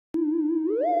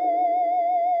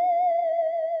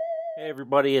Hey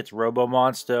everybody, it's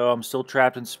RoboMonsto. I'm still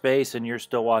trapped in space and you're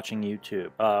still watching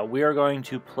YouTube. We are going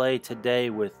to play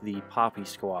today with the Papi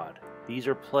Squad. These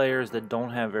are players that don't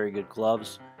have very good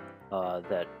gloves,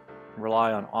 that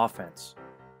rely on offense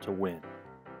to win.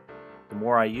 The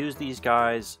more I use these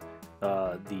guys,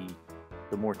 the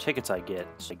more tickets I get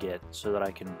so that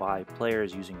I can buy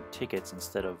players using tickets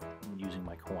instead of using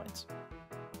my coins.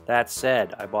 That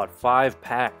said, I bought 5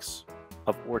 packs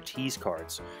of Ortiz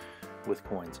cards with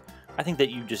coins. I think that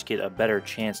you just get a better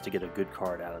chance to get a good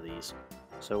card out of these.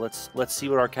 So let's see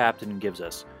what our captain gives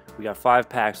us. We got 5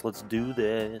 packs. Let's do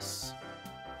this.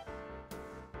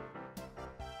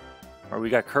 All right, we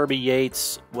got Kirby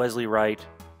Yates, Wesley Wright,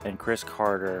 and Chris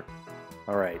Carter.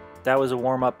 All right, that was a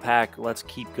warm-up pack. Let's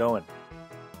keep going.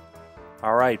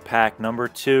 All right, pack number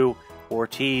 2.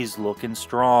 Ortiz looking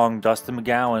strong. Dustin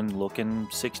McGowan looking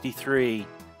 63.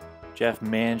 Jeff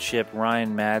Manship,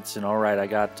 Ryan Madsen. All right, I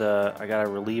got a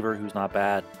reliever who's not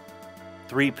bad.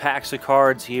 3 packs of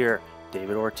cards here.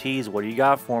 David Ortiz, what do you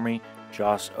got for me?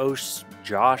 Josh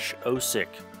Osick,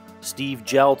 Steve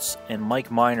Jeltz, and Mike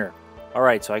Minor. All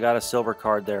right, so I got a silver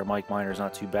card there. Mike Minor's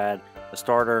not too bad. A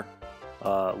starter,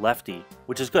 lefty,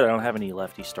 which is good. I don't have any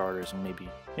lefty starters, and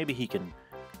maybe he can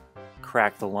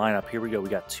crack the lineup. Here we go. We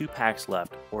got 2 packs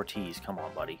left. Ortiz, come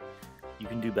on, buddy. You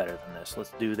can do better than this.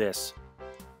 Let's do this.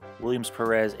 Williams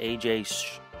Perez,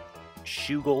 AJ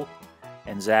Schugel,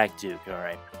 and Zach Duke. All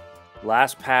right.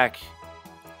 Last pack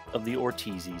of the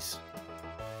Ortizes.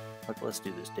 Let's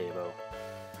do this, Davo.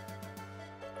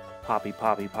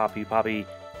 Papi.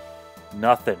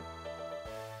 Nothing.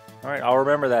 All right, I'll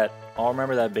remember that. I'll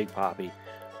remember that big Papi.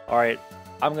 All right,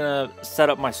 I'm going to set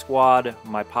up my squad,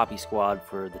 my Papi Squad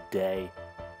for the day,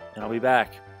 and I'll be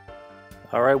back.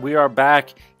 All right, we are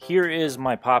back. Here is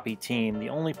my Papi team. The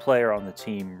only player on the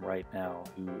team right now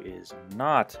who is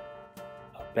not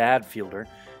a bad fielder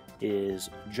is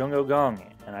Jungo Gung,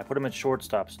 and I put him at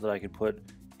shortstop so that I could put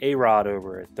A-Rod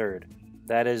over at third.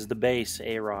 That is the base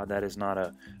A-Rod. That is not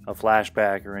a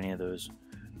flashback or any of those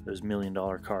 $1 million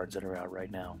cards that are out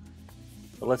right now.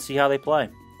 But let's see how they play.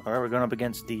 All right, we're going up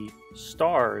against the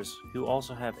Stars, who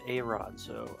also have A-Rod,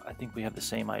 so I think we have the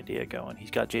same idea going.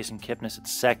 He's got Jason Kipnis at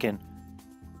second.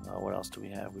 What else do we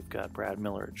have? We've got Brad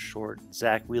Miller at short,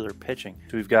 Zach Wheeler pitching.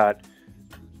 So we've got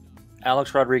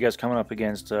Alex Rodriguez coming up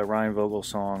against Ryan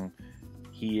Vogelsong.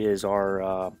 He is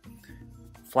our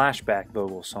flashback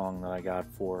Vogelsong that I got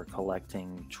for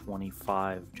collecting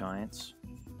 25 Giants.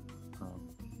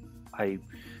 I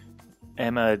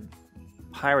am a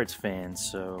Pirates fan,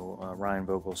 so Ryan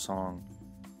Vogelsong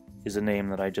is a name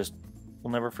that I just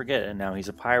will never forget. And now he's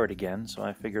a Pirate again, so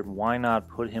I figured why not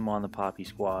put him on the Papi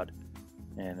Squad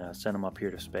and send him up here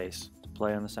to space to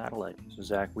play on the satellite. So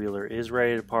Zach Wheeler is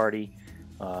ready to party.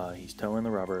 He's towing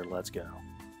the rubber. Let's go.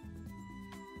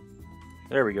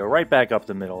 There we go. Right back up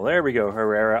the middle. There we go,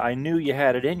 Herrera. I knew you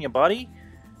had it in you, buddy.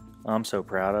 I'm so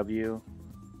proud of you.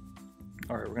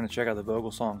 All right, we're going to check out the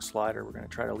Vogelsong slider. We're going to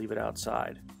try to leave it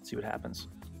outside. See what happens.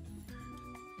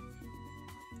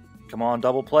 Come on,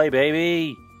 double play,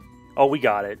 baby. Oh, we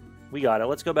got it. We got it.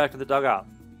 Let's go back to the dugout.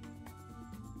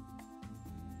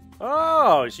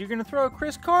 Oh, so you're going to throw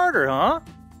Chris Carter, huh?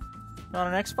 Not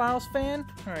an X-Files fan?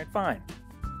 All right, fine.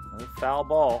 Another foul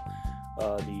ball.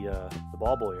 The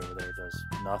ball boy over there does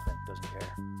nothing. Doesn't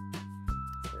care.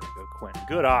 There we go, Quentin.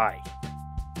 Good eye.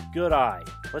 Good eye.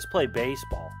 Let's play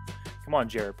baseball. Come on,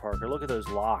 Jared Parker. Look at those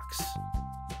locks.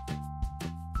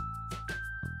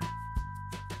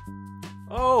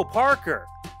 Oh, Parker.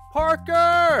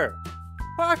 Parker!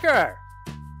 Parker!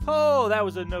 Oh, that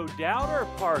was a no-doubter,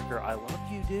 Parker. I love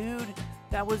you, dude.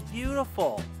 That was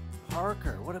beautiful.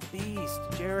 Parker, what a beast.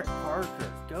 Jarrett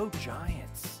Parker. Go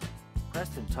Giants.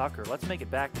 Preston Tucker. Let's make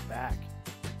it back-to-back.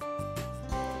 We're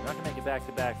not going to make it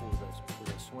back-to-back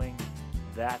with a swing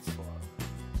that slow.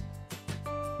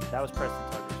 That was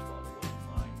Preston Tucker's fault. It wasn't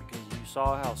mine, because you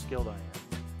saw how skilled I am.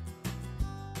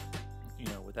 You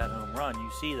know, with that home run,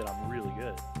 you see that I'm really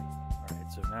good. All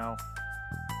right, so now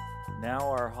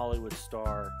our Hollywood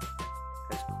star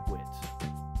has quit.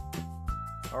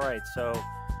 All right, so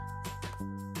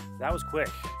that was quick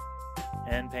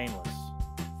and painless.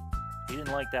 He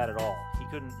didn't like that at all. He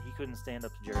couldn't stand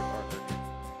up to Jared Parker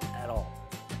at all.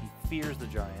 He fears the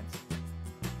Giants.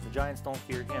 The Giants don't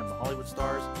fear him. The Hollywood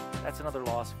Stars, that's another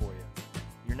loss for you.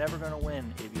 You're never going to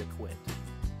win if you quit.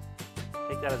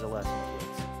 Take that as a lesson,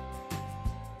 kids.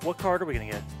 What card are we going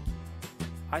to get?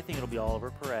 I think it'll be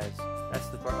Oliver Perez. That's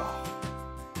the card. Oh,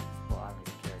 well, I don't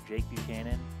even care. Jake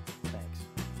Buchanan. Thanks.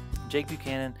 Jake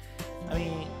Buchanan. I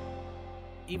mean,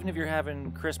 even if you're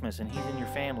having Christmas and he's in your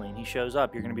family and he shows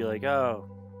up, you're going to be like, oh,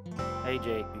 hey,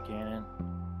 Jake Buchanan.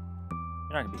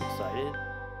 You're not gonna be excited,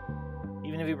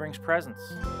 even if he brings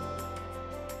presents.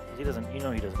 He doesn't. He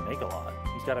doesn't make a lot.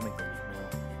 He's got to make the meal.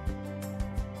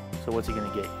 So what's he gonna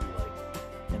get you? Like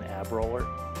an ab roller?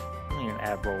 I need an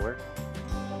ab roller.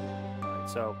 All right,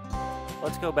 so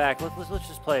let's go back. Let's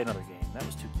just play another game. That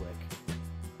was too quick.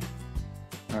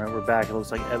 All right, we're back. It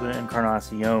looks like Evan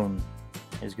Encarnacion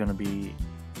is going to be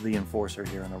the enforcer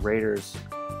here, and the Raiders.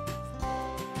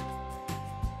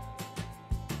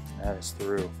 That is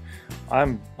through.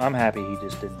 I'm happy he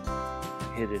just didn't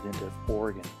hit it into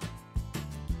Oregon.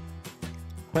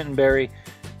 Quentin Berry,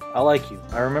 I like you.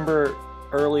 I remember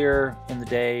earlier in the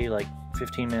day, like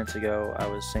 15 minutes ago, I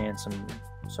was saying some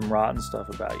rotten stuff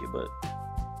about you, but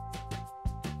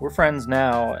we're friends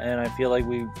now, and I feel like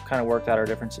we've kind of worked out our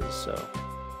differences, so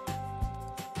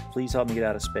please help me get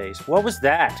out of space. What was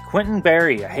that? Quentin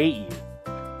Berry, I hate you.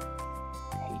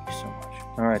 I hate you so much.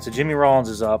 All right, so Jimmy Rollins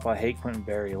is up. I hate Quentin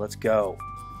Berry. Let's go.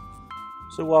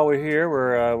 So while we're here,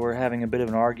 we're having a bit of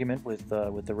an argument with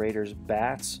the Raiders'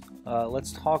 bats.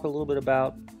 Let's talk a little bit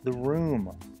about The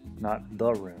Room, not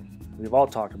The Room. We've all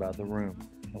talked about The Room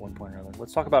at one point or another.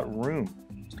 Let's talk about Room,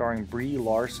 starring Brie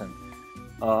Larson.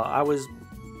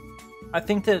 I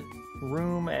think that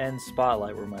Room and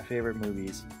Spotlight were my favorite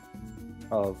movies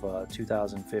of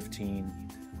 2015.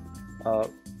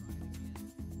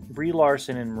 Brie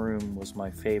Larson in Room was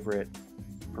my favorite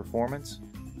performance.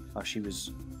 She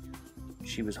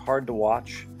was hard to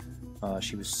watch.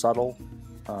 She was subtle.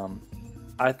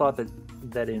 I thought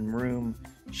that in Room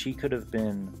she could have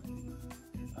been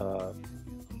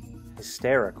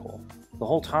hysterical the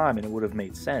whole time, and it would have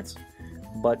made sense.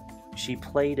 But she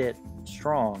played it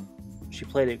strong. She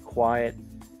played it quiet,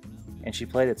 and she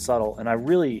played it subtle. And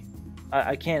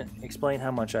I can't explain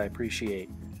how much I appreciate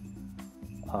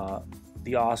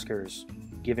the Oscars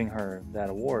giving her that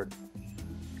award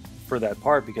for that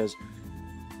part, because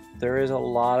there is a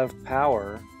lot of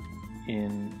power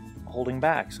in holding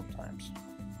back sometimes,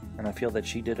 and I feel that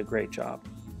she did a great job.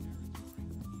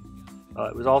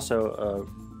 It was also a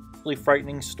really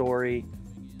frightening story.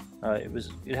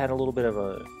 It had a little bit of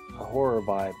a horror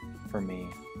vibe for me.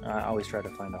 I always try to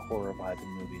find a horror vibe in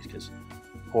movies because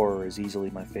horror is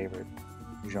easily my favorite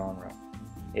genre.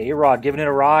 A-Rod giving it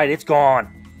a ride. It's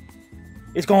gone.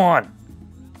 It's gone.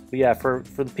 But yeah, for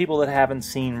the people that haven't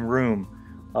seen Room,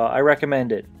 I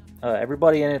recommend it.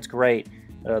 Everybody in it's great.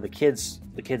 The kid's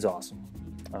awesome.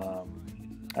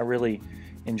 I really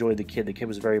enjoyed the kid. The kid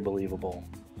was very believable.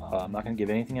 I'm not going to give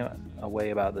anything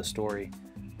away about the story.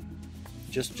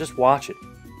 Just watch it.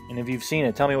 And if you've seen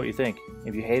it, tell me what you think.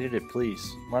 If you hated it,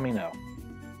 please let me know.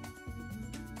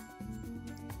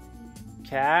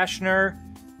 Cashner,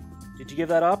 did you give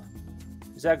that up?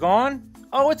 Is that gone?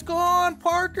 Oh, it's gone!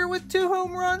 Parker with 2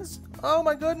 home runs! Oh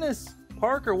my goodness!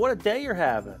 Parker, what a day you're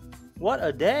having. What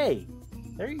a day.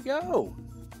 There you go.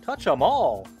 Touch them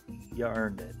all. You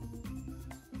earned it.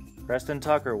 Preston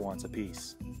Tucker wants a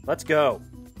piece. Let's go.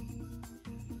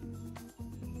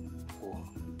 Ooh.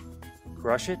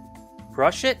 Crush it.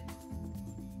 Crush it.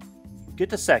 Get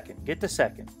to second. Get to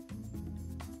second.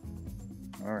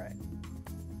 All right.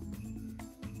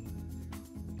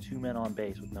 2 men on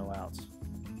base with no outs.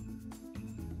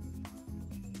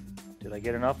 Did I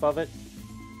get enough of it?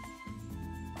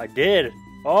 I did.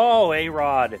 Oh,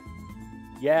 A-Rod.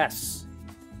 Yes.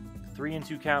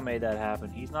 3-2 count made that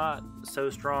happen. He's not so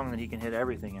strong that he can hit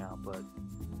everything out, but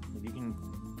if you can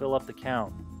fill up the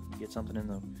count, get something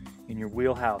in your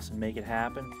wheelhouse and make it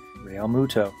happen. Real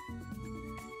Muto.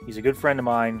 He's a good friend of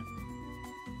mine.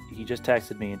 He just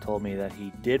texted me and told me that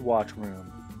he did watch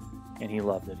Room and he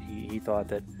loved it. He thought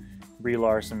that Brie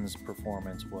Larson's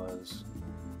performance was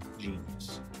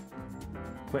genius.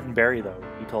 Quentin Berry, though,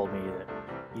 he told me that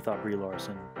he thought Brie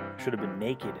Larson should have been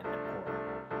naked in it more.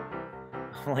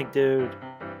 I'm like, dude,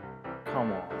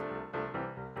 come on.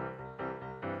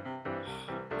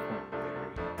 Quentin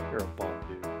Berry, you're a bum,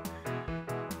 dude.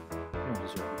 You don't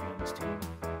deserve to be on this team.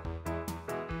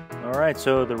 Alright,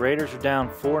 so the Raiders are down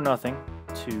 4-0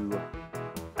 to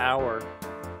our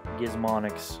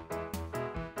Gizmonics.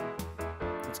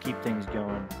 Let's keep things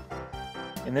going.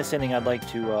 In this inning, I'd like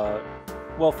to,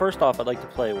 well, first off, I'd like to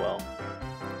play well.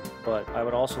 But I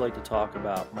would also like to talk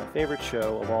about my favorite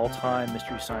show of all time,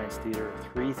 Mystery Science Theater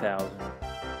 3000.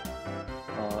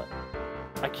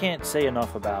 I can't say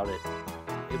enough about it.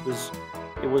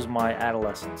 It was my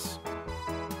adolescence.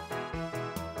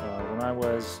 When I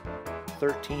was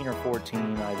 13 or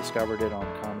 14, I discovered it on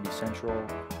Comedy Central,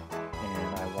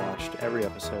 and I watched every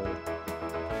episode.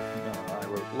 I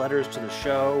wrote letters to the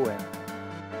show, and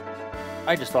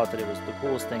I just thought that it was the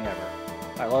coolest thing ever.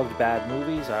 I loved bad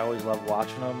movies. I always loved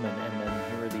watching them, and then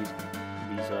here are these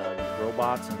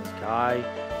robots and this guy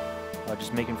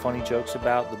just making funny jokes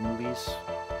about the movies,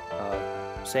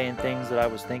 saying things that I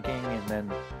was thinking, and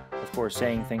then, of course,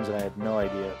 saying things that I had no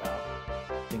idea about,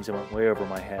 things that went way over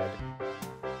my head.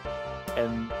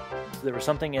 And there was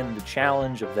something in the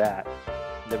challenge of that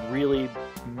really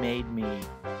made me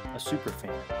a super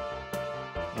fan.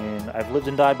 And I've lived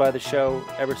and died by the show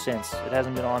ever since. It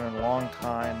hasn't been on in a long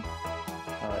time.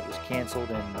 It was canceled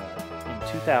in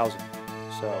 2000.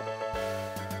 So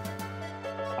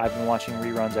I've been watching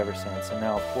reruns ever since. And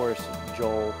now, of course,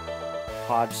 Joel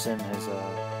Hodgson has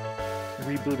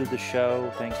rebooted the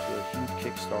show thanks to a huge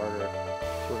Kickstarter.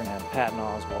 So we're going to have Patton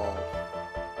Oswalt.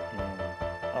 And,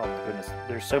 oh my goodness,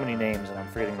 there's so many names and I'm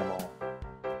forgetting them all.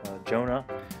 Jonah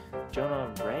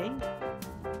Ray?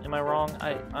 Am I wrong?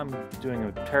 I'm doing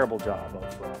a terrible job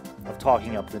of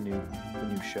talking up the new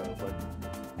show, but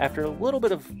after a little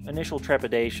bit of initial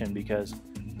trepidation, because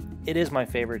it is my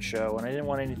favorite show and I didn't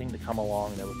want anything to come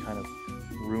along that would kind of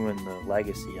ruin the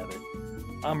legacy of it,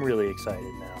 I'm really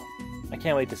excited now. I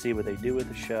can't wait to see what they do with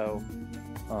the show,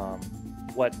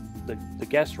 what the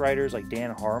guest writers like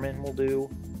Dan Harmon will do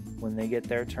when they get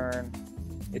their turn.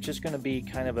 It's just going to be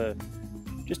kind of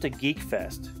just a geek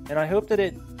fest, and I hope that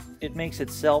it makes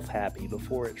itself happy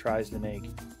before it tries to make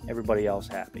everybody else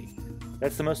happy.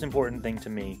 That's the most important thing to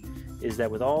me, is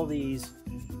that with all these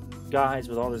guys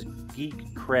with all this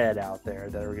geek cred out there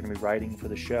that are going to be writing for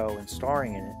the show and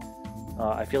starring in it,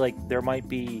 I feel like there might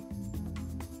be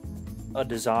a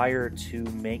desire to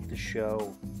make the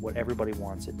show what everybody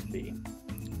wants it to be.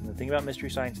 And the thing about Mystery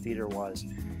Science Theater was,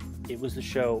 it was the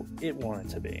show it wanted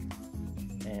to be.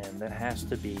 And that has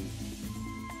to be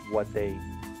what they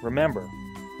remember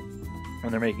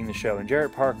when they're making the show. And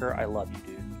Jared Parker, I love you,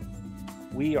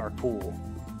 dude. We are cool.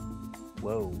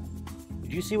 Whoa.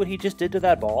 Did you see what he just did to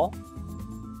that ball?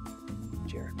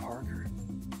 Jared Parker.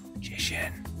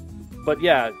 Magician. But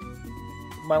yeah,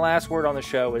 my last word on the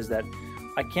show is that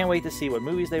I can't wait to see what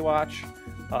movies they watch.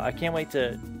 I can't wait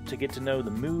to get to know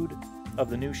the mood of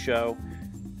the new show.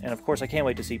 And of course, I can't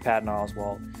wait to see Patton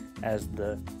Oswalt as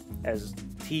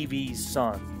TV's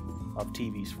son of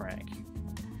TV's Frank.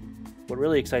 What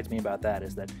really excites me about that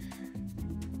is that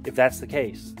if that's the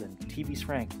case, then TV's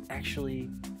Frank actually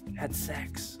had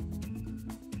sex.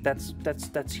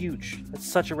 That's huge. That's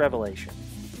such a revelation.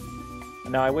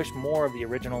 And now I wish more of the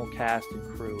original cast and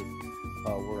crew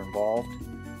were involved,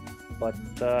 but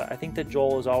I think that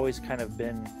Joel has always kind of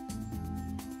been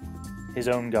his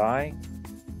own guy,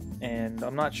 and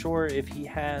I'm not sure if he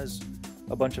has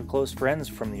a bunch of close friends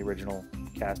from the original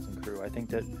cast and crew. I think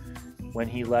that when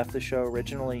he left the show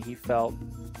originally, he felt,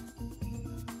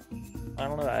 I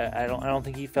don't know, I don't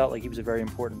think he felt like he was a very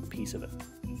important piece of it.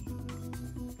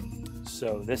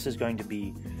 So this is going to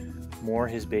be more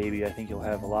his baby. I think he'll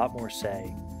have a lot more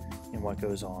say in what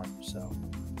goes on. So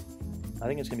I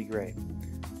think it's going to be great.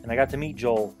 And I got to meet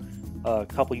Joel a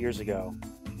couple years ago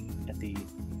at the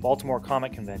Baltimore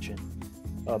Comic Convention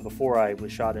before I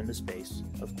was shot into space,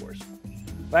 of course.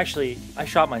 Well, actually, I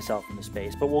shot myself into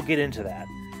space, but we'll get into that.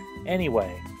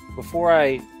 Anyway, before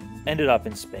I ended up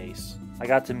in space, I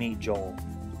got to meet Joel.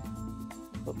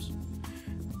 Oops.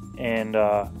 And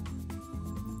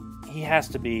he has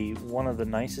to be one of the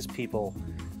nicest people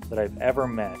that I've ever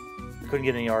met. Couldn't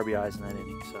get any RBIs in that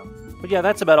inning, so. But yeah,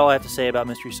 that's about all I have to say about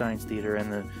Mystery Science Theater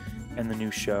and the new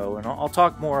show. And I'll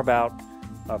talk more about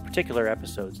particular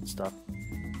episodes and stuff.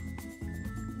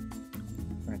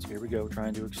 All right, so here we go,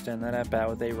 trying to extend that at-bat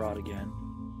with A-Rod again.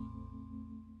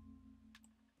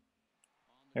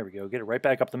 There we go, get it right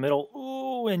back up the middle.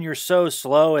 Ooh, and you're so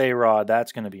slow, A-Rod.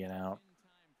 That's going to be an out.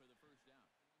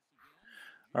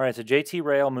 All right, so JT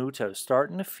Realmuto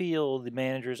starting to feel the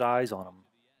manager's eyes on him.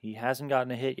 He hasn't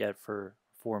gotten a hit yet for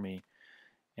me,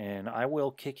 and I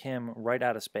will kick him right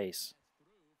out of space.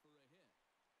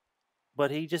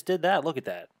 But he just did that. Look at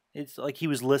that. It's like he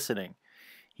was listening.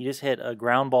 He just hit a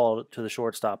ground ball to the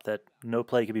shortstop that no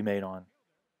play could be made on.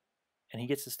 And he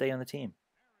gets to stay on the team.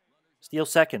 Steal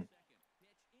second.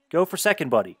 Go for second,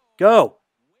 buddy. Go!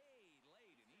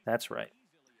 That's right.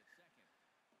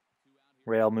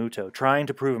 Realmuto trying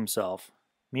to prove himself.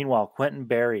 Meanwhile, Quentin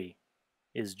Berry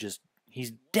is just,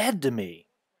 he's dead to me.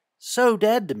 So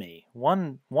dead to me.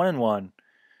 One and one.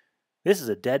 This is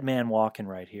a dead man walking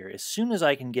right here. As soon as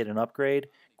I can get an upgrade,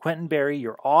 Quentin Berry,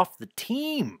 you're off the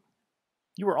team.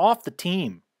 You were off the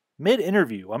team.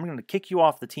 Mid-interview, I'm going to kick you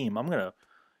off the team. I'm going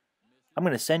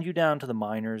to send you down to the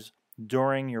minors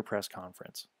during your press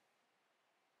conference.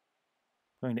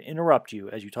 I'm going to interrupt you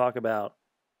as you talk about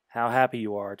how happy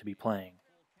you are to be playing.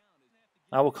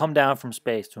 I will come down from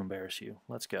space to embarrass you.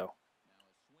 Let's go.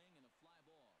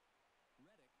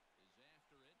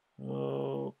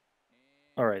 Oh.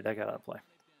 All right, that got out of play.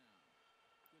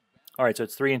 All right, so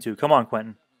it's 3-2. Come on,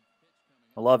 Quentin.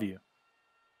 I love you.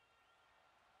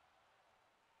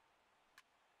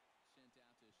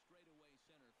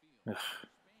 Ugh,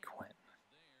 Quentin.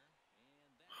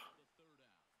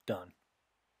 Done.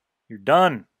 You're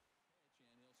done.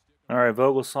 All right,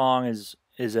 Vogelsong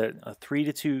is at a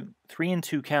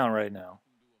 3-2 count right now.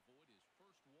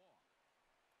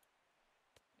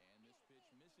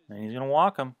 And he's going to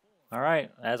walk him. All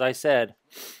right, as I said,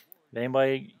 if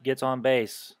anybody gets on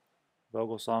base,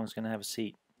 Vogelsong's going to have a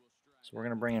seat. So we're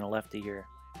going to bring in a lefty here.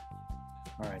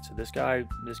 All right, so this guy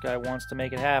wants to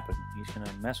make it happen. He's going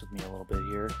to mess with me a little bit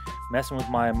here. Messing with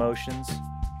my emotions,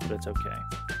 but it's okay.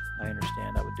 I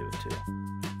understand. I would do it too.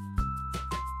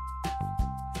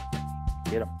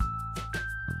 Get him.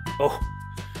 Oh!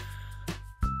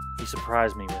 He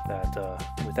surprised me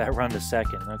with that run to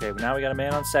second. Okay, but now we got a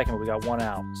man on second, but we got one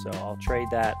out. So I'll trade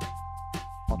that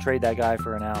guy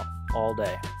for an out all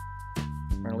day.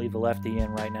 We're going to leave the lefty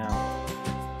in right now.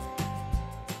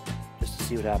 Just to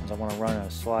see what happens. I want to run a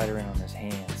slider in on his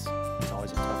hands. It's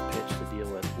always a tough pitch to deal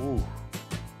with. Ooh.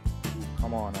 Ooh,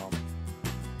 come on,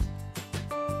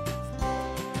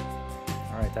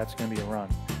 Alright, that's going to be a run.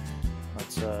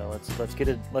 Let's get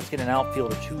an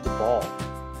outfielder to the ball.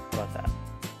 How about that?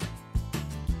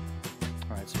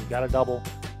 Alright, so we got a double.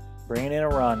 Bringing in a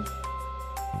run.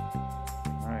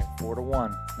 Alright,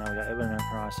 4-1. Now we got Edwin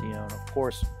Encarnacion. Of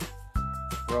course,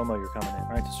 Romo, you're coming in.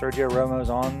 Alright, so Sergio Romo's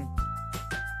on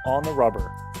the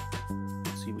rubber.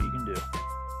 Let's see what you can do.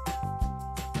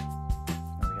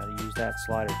 Now we got to use that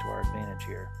slider to our advantage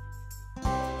here.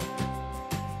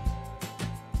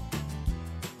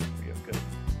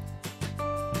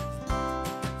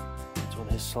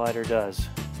 Slider does.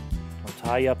 I'll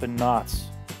tie you up in knots.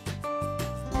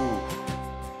 Ooh.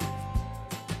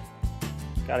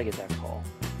 Gotta get that call.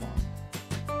 Come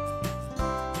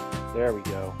on. There we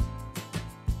go.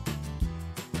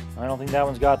 I don't think that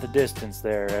one's got the distance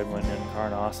there, Edwin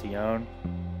Encarnacion.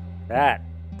 That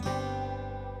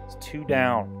is 2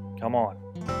 down. Come on.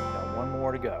 Got 1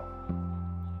 more to go.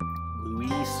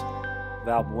 Luis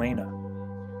Valbuena.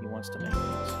 He wants to make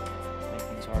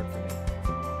things hard for me.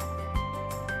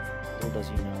 Little does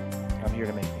he know, I'm here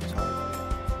to make things hard.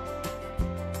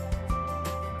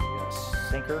 We got a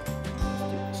sinker. Let's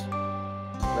do this.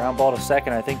 Ground ball to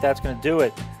second. I think that's going to do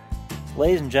it.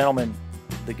 Ladies and gentlemen,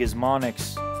 the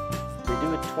Gizmonics, they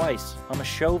do it twice. I'm a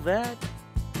show vet.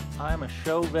 I'm a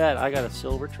show vet. I got a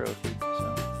silver trophy.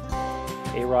 So,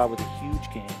 A-Rod with a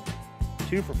huge game.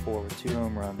 2 for 4 with 2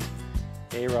 home runs.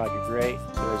 A-Rod, you're great.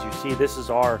 So as you see, this is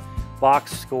our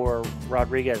box score.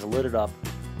 Rodriguez lit it up.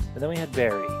 And then we had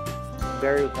Barry.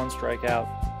 Barry with 1 strikeout,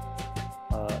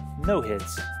 no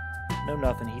hits, no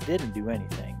nothing. He didn't do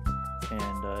anything,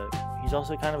 and he's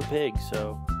also kind of a pig,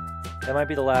 so that might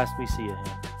be the last we see of him.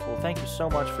 Well, thank you so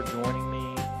much for joining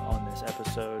me on this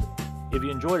episode. If you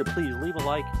enjoyed it, please leave a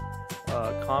like,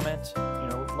 comment.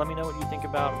 Let me know what you think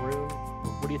about Room.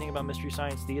 What do you think about Mystery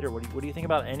Science Theater? What do you think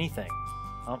about anything?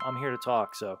 I'm here to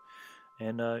talk. So,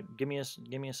 and give me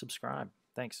a subscribe.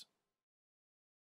 Thanks.